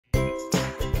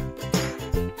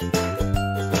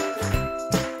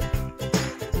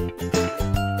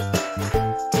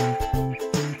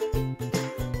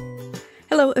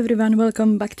Hello everyone,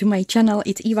 welcome back to my channel.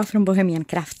 It's Eva from Bohemian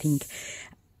Crafting.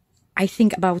 I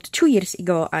think about 2 years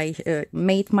ago I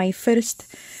made my first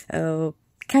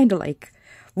kind of like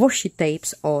washi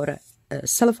tapes or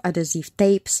self-adhesive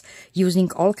tapes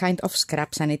using all kind of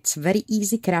scraps, and it's very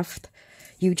easy craft.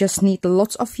 You just need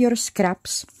lots of your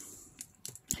scraps,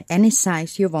 any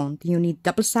size you want. You need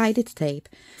double-sided tape,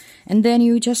 and then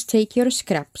you just take your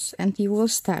scraps and you will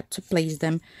start to place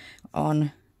them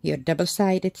on your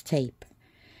double-sided tape.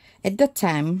 At that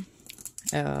time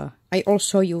I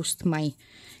also used my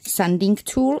sanding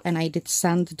tool and I did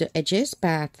sand the edges,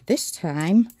 but this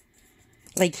time,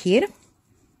 like here,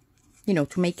 you know,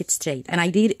 to make it straight. And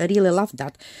I did really love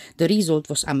that. The result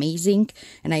was amazing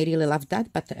and I really loved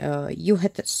that. But you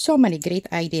had so many great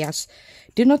ideas.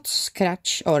 Do not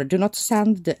scratch or do not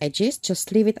sand the edges,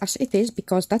 just leave it as it is,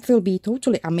 because that will be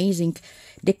totally amazing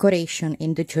decoration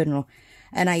in the journal.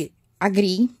 And I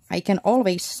agree, I can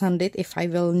always sand it if I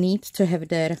will need to have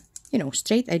their, you know,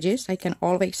 straight edges. I can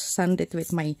always sand it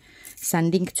with my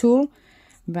sanding tool,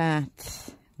 but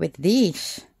with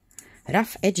these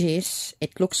rough edges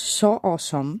it looks so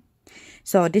awesome.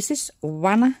 So this is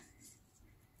one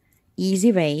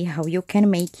easy way how you can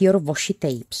make your washi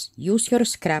tapes. Use your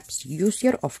scraps, use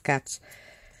your offcuts,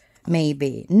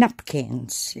 maybe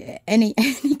napkins, any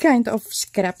kind of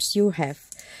scraps you have,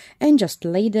 and just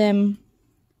lay them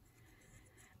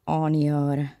on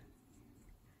your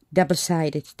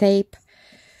double-sided tape.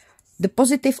 The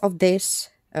positive of this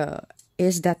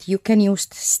is that you can use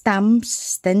stamps,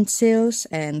 stencils,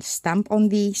 and stamp on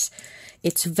these.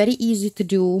 It's very easy to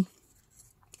do.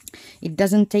 It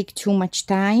doesn't take too much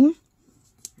time,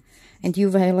 and you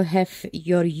will have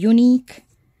your unique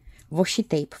washi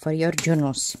tape for your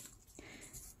journals.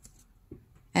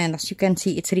 And as you can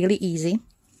see, it's really easy.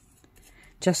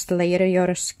 Just layer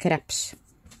your scraps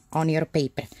on your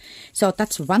paper. So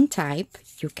that's one type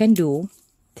you can do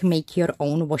to make your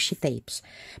own washi tapes.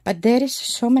 But there is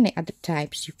so many other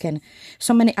types you can,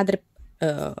 so many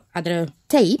other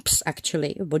tapes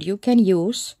actually what you can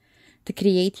use to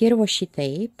create your washi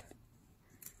tape,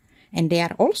 and they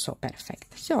are also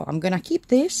perfect. So I'm gonna keep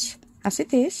this as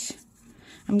it is.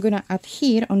 I'm gonna add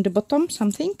here on the bottom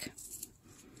something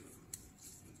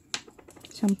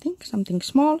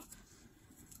small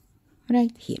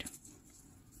right here.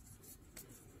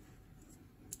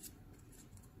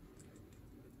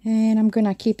 And I'm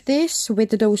gonna keep this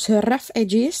with those rough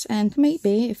edges, and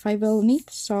maybe if I will need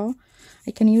so I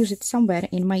can use it somewhere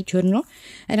in my journal.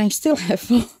 And I still have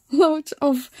loads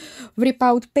of rip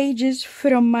out pages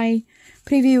from my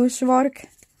previous work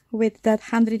with that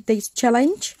 100 days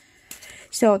challenge.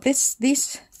 So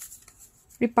these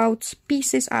rip out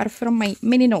pieces are from my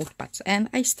mini notepads, and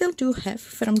I still do have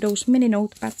from those mini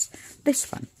notepads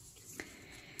this one.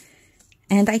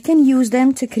 And I can use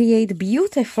them to create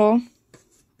beautiful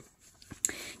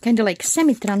kind of like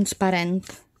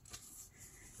semi-transparent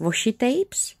washi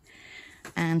tapes.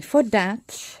 And for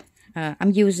that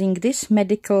I'm using this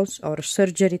medical or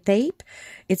surgery tape.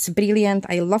 It's brilliant.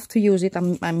 I love to use it.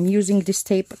 I'm using this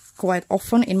tape quite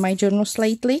often in my journals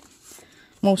lately,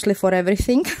 mostly for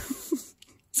everything.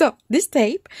 So this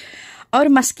tape or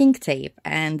masking tape,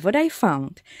 and what I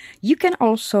found, you can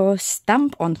also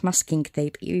stamp on masking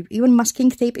tape. Even masking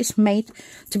tape is made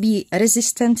to be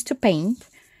resistant to paint.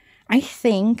 I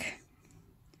think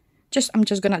I'm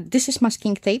just gonna, this is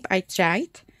masking tape I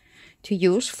tried to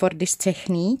use for this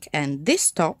technique, and this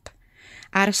top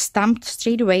are stamped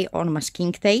straight away on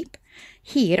masking tape.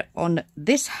 Here on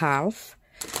this half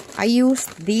I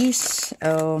used these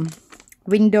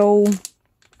window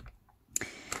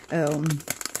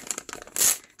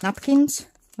napkins,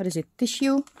 what is it,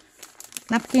 tissue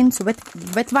napkins,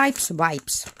 wet wipes,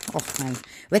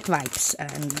 wet wipes,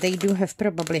 and they do have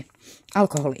probably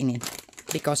alcohol in it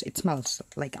because it smells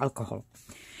like alcohol.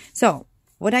 So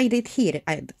what I did here,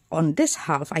 on this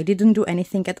half I didn't do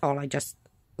anything at all. I just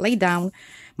laid down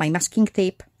my masking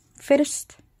tape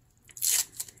first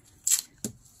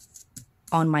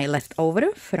on my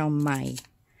leftover from my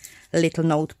little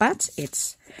notepads.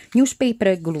 It's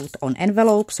newspaper glued on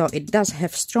envelope, so it does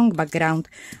have strong background.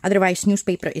 Otherwise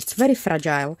newspaper is very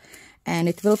fragile and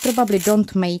it will probably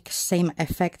don't make same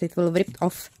effect. It will rip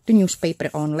off the newspaper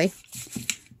only.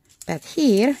 But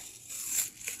here,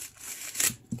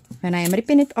 when I am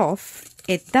ripping it off,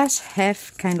 it does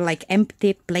have kind of like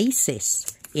empty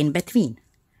places in between,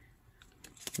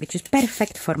 which is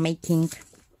perfect for making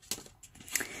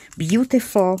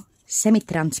beautiful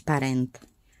semi-transparent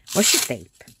washi tape.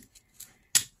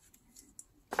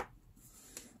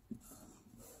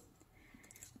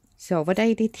 So what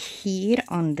I did here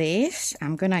on this,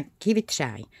 I'm gonna give it a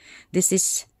try. This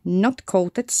is not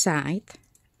coated side,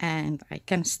 and I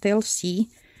can still see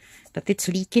that it's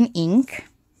leaking ink.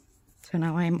 So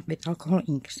now I'm with alcohol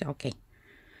ink. So okay,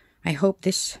 I hope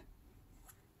this,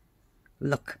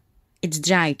 look, it's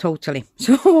dry totally.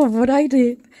 So what I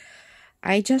did,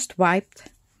 I just wiped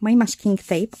my masking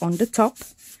tape on the top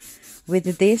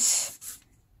with this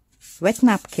wet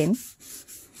napkin,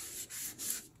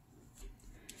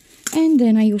 and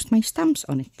then I used my stamps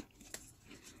on it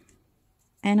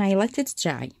and I let it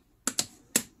dry.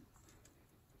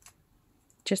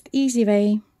 Just easy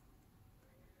way.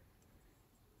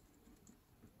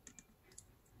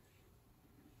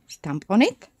 Stamp on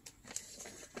it,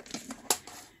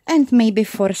 and maybe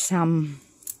for some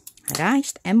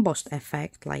raised embossed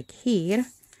effect like here,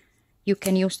 you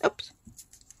can use, oops,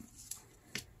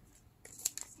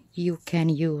 you can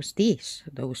use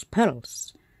those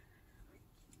pearls,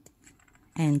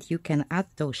 and you can add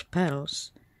those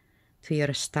pearls to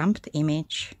your stamped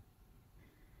image.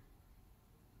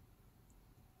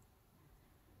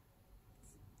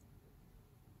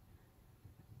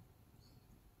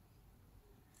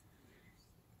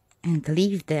 And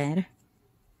leave there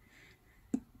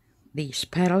these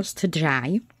pearls to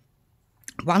dry.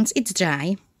 Once it's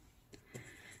dry,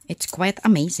 it's quite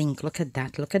amazing. Look at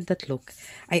that, look at that look.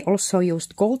 I also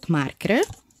used gold marker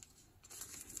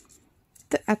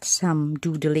to add some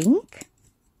doodling.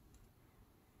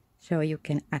 So you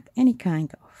can add any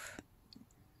kind of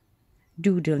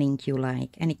doodling you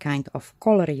like, any kind of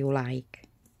color you like.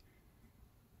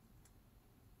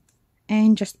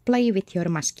 And just play with your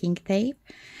masking tape.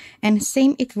 And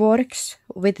same it works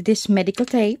with this medical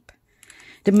tape.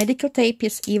 The medical tape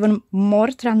is even more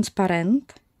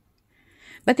transparent,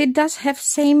 but it does have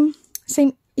same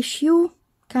issue,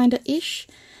 kind of ish,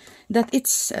 that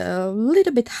it's a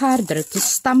little bit harder to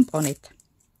stamp on it.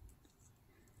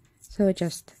 So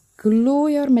just glue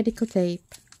your medical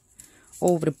tape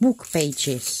over book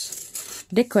pages,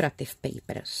 decorative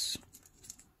papers,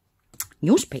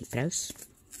 newspapers.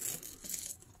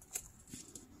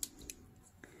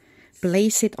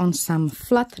 Place it on some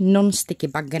flat non-sticky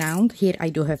background. Here I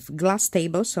do have glass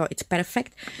table, so it's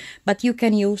perfect, but you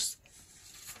can use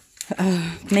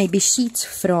maybe sheets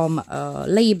from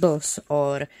labels,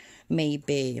 or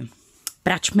maybe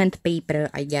parchment paper,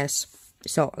 I guess.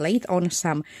 So lay it on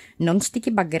some non-sticky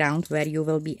background where you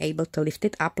will be able to lift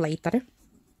it up later.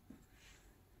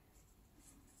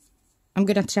 I'm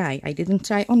gonna try. I didn't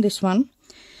try on this one,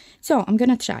 so I'm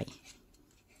gonna try.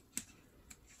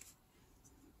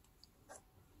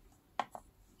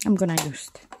 I'm gonna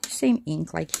use the same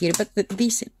ink like here, but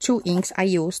these two inks I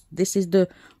used, this is the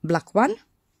black one.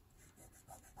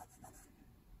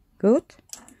 Good.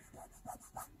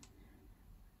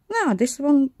 No, this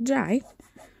one dried.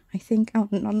 I think, oh,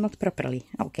 no, not properly.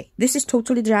 Okay, this is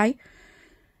totally dry,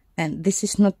 and this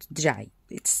is not dry.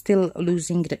 It's still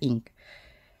losing the ink.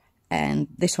 And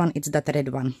this one, it's that red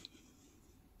one.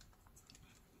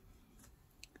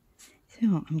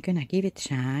 So I'm gonna give it a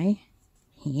try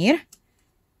here.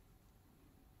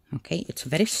 Okay, it's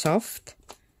very soft.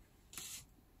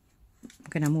 I'm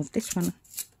gonna move this one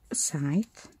aside,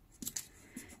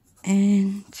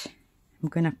 and I'm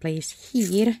gonna place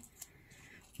here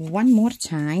one more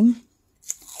time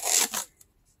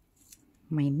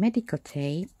my medical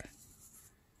tape.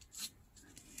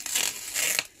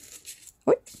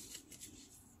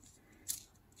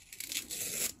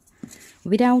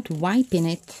 Without wiping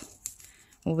it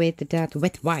with that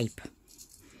wet wipe.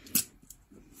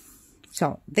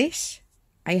 So this,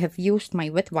 I have used my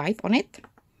wet wipe on it,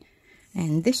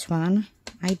 and this one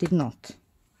I did not.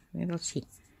 We will see.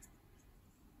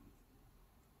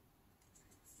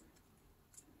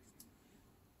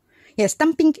 Yeah,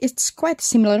 stamping is quite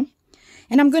similar,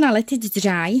 and I'm gonna let it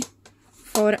dry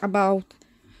for about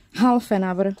half an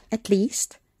hour at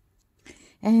least.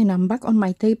 And I'm back on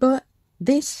my table.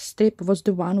 This strip was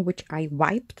the one which I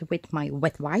wiped with my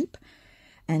wet wipe,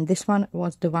 and this one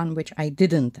was the one which I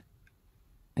didn't,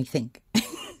 I think.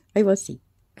 I will see.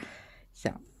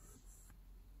 So,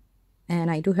 and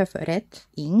I do have red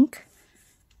ink,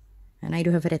 and I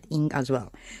do have red ink as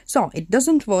well. So it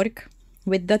doesn't work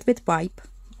with that wet wipe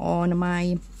on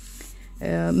my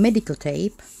medical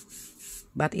tape,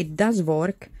 but it does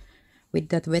work with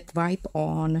that wet wipe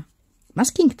on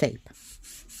masking tape.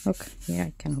 Look, here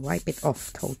I can wipe it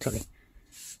off totally.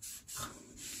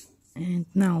 And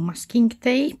now masking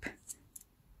tape.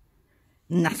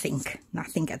 Nothing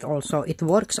at all. So it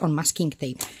works on masking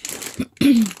tape.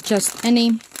 Just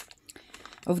any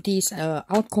of these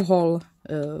alcohol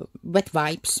wet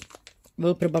wipes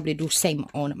will probably do same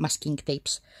on masking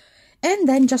tapes. And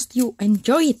then just you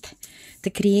enjoy it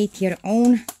to create your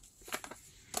own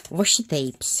washi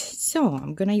tapes. So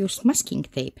I'm gonna use masking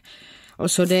tape.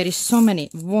 Also, there is so many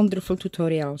wonderful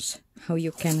tutorials how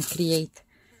you can create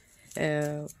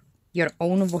your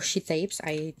own washi tapes.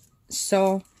 I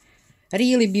saw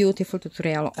really beautiful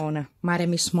tutorial on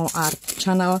Maremi Small Art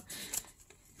channel.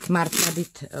 Marta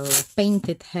did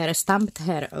painted her, stamped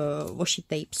her washi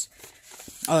tapes,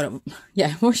 or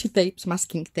yeah, washi tapes,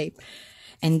 masking tape,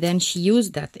 and then she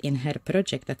used that in her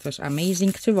project. That was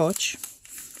amazing to watch.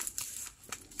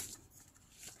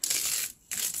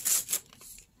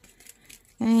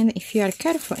 And if you are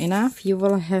careful enough, you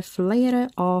will have layer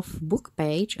of book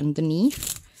page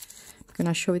underneath. I'm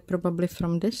gonna show it probably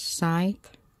from this side.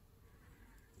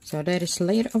 So there is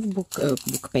layer of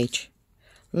book page,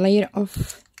 layer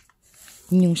of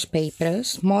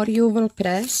newspapers. More you will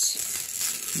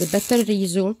press, the better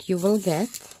result you will get.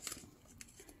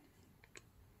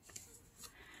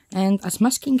 And as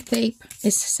masking tape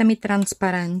is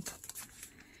semi-transparent,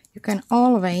 you can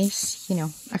always, you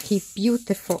know, achieve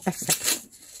beautiful effect.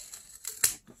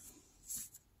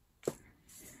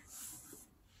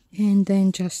 And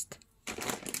then just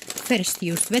first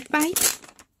use wet wipe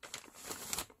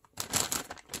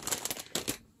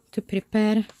to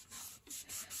prepare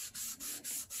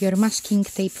your masking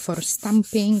tape for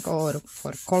stamping or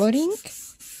for coloring,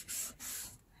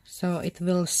 so it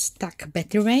will stick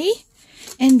better way.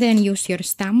 And then use your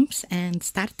stamps and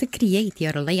start to create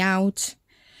your layouts.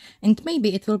 And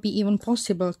maybe it will be even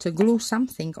possible to glue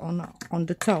something on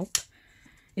the top.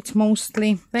 It's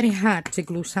mostly very hard to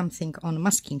glue something on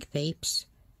masking tapes,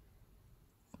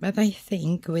 but I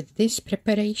think with this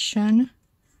preparation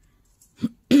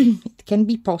it can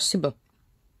be possible.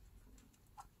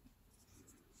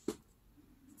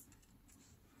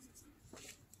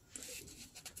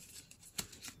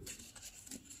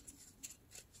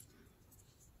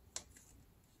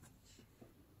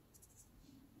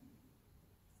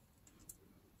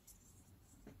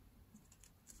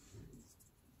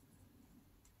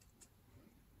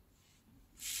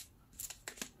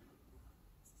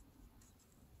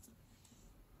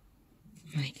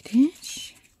 Like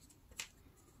this.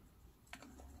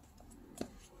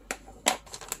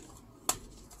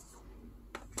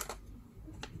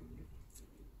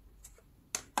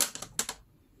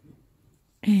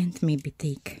 And maybe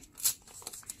take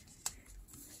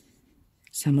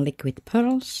some liquid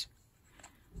pearls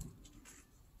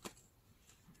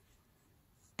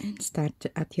and start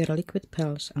to add your liquid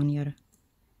pearls on your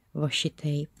washi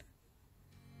tape.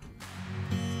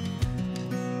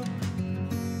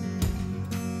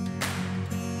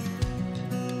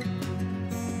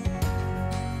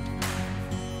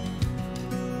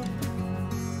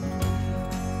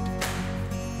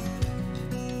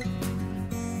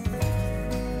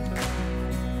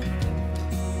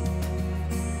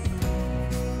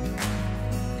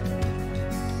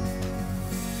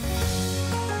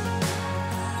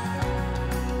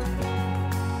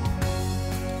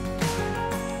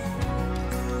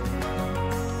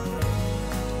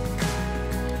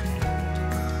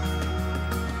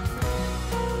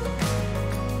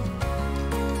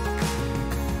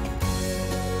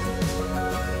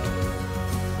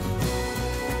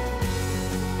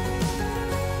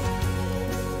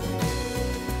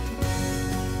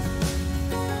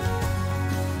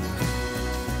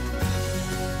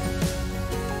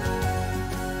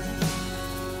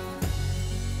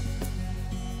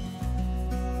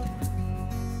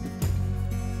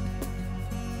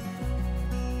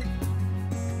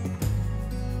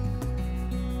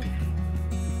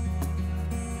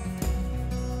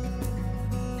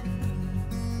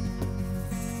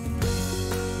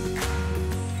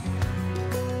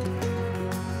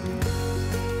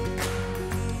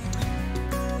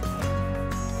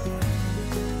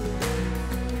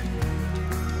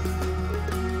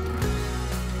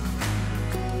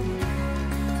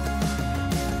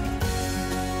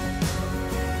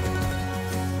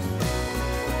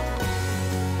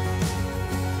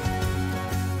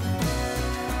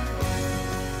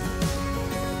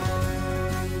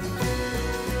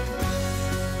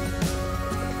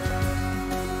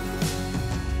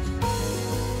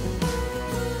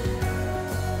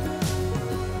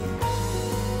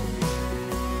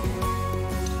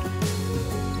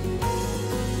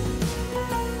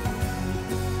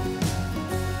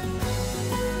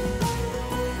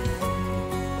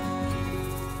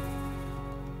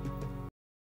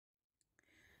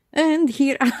 And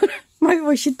here are my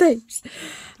washi tapes.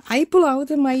 I pull out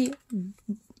my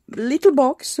little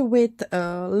box with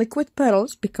liquid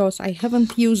pearls because I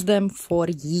haven't used them for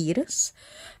years.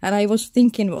 And I was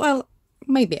thinking, well,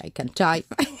 maybe I can try.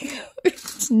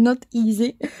 It's not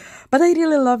easy. But I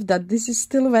really love that. This is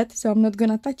still wet, so I'm not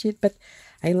gonna touch it. But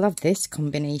I love this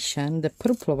combination, the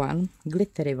purple one,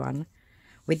 glittery one,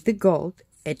 with the gold.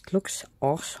 It looks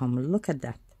awesome. Look at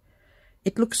that.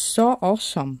 It looks so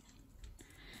awesome.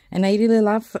 And I really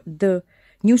love the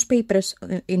newspapers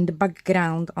in the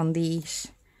background on these.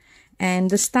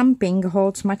 And the stamping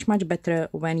holds much better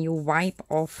when you wipe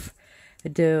off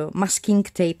the masking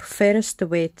tape first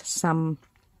with some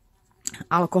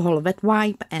alcohol wet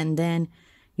wipe, and then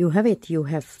you have it. You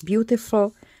have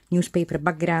beautiful newspaper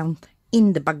background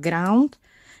in the background.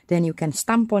 Then you can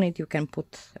stamp on it, you can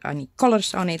put any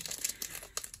colors on it.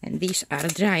 And these are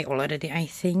dry already, I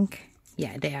think.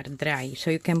 Yeah, they are dry. So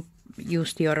you can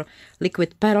use your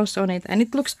liquid petals on it, and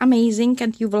it looks amazing.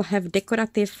 And you will have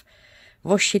decorative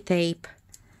washi tape.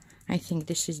 I think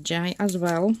this is dry as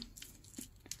well.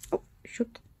 Oh,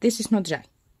 shoot. This is not dry.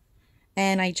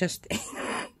 And I just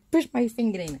push my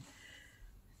finger in it.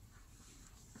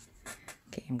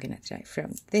 Okay, I'm gonna try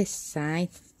from this side.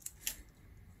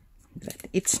 But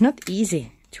it's not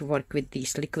easy to work with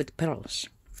these liquid pearls,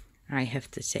 I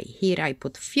have to say. Here I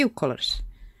put few colors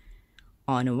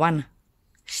on one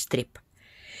strip.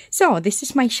 So this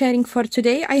is my sharing for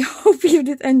today. I hope you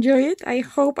did enjoy it. I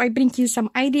hope I bring you some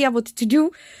idea what to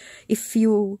do if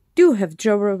you do have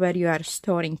drawer where you are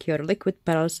storing your liquid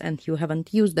pearls and you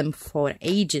haven't used them for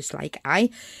ages, like I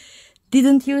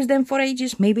didn't use them for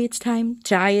ages. Maybe it's time.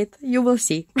 Try it. You will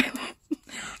see.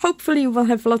 Hopefully you will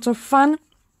have lots of fun.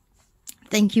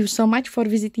 Thank you so much for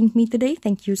visiting me today.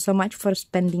 Thank you so much for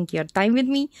spending your time with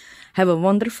me. Have a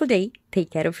wonderful day.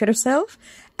 Take care of yourself,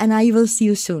 and I will see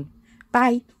you soon.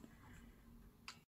 Bye.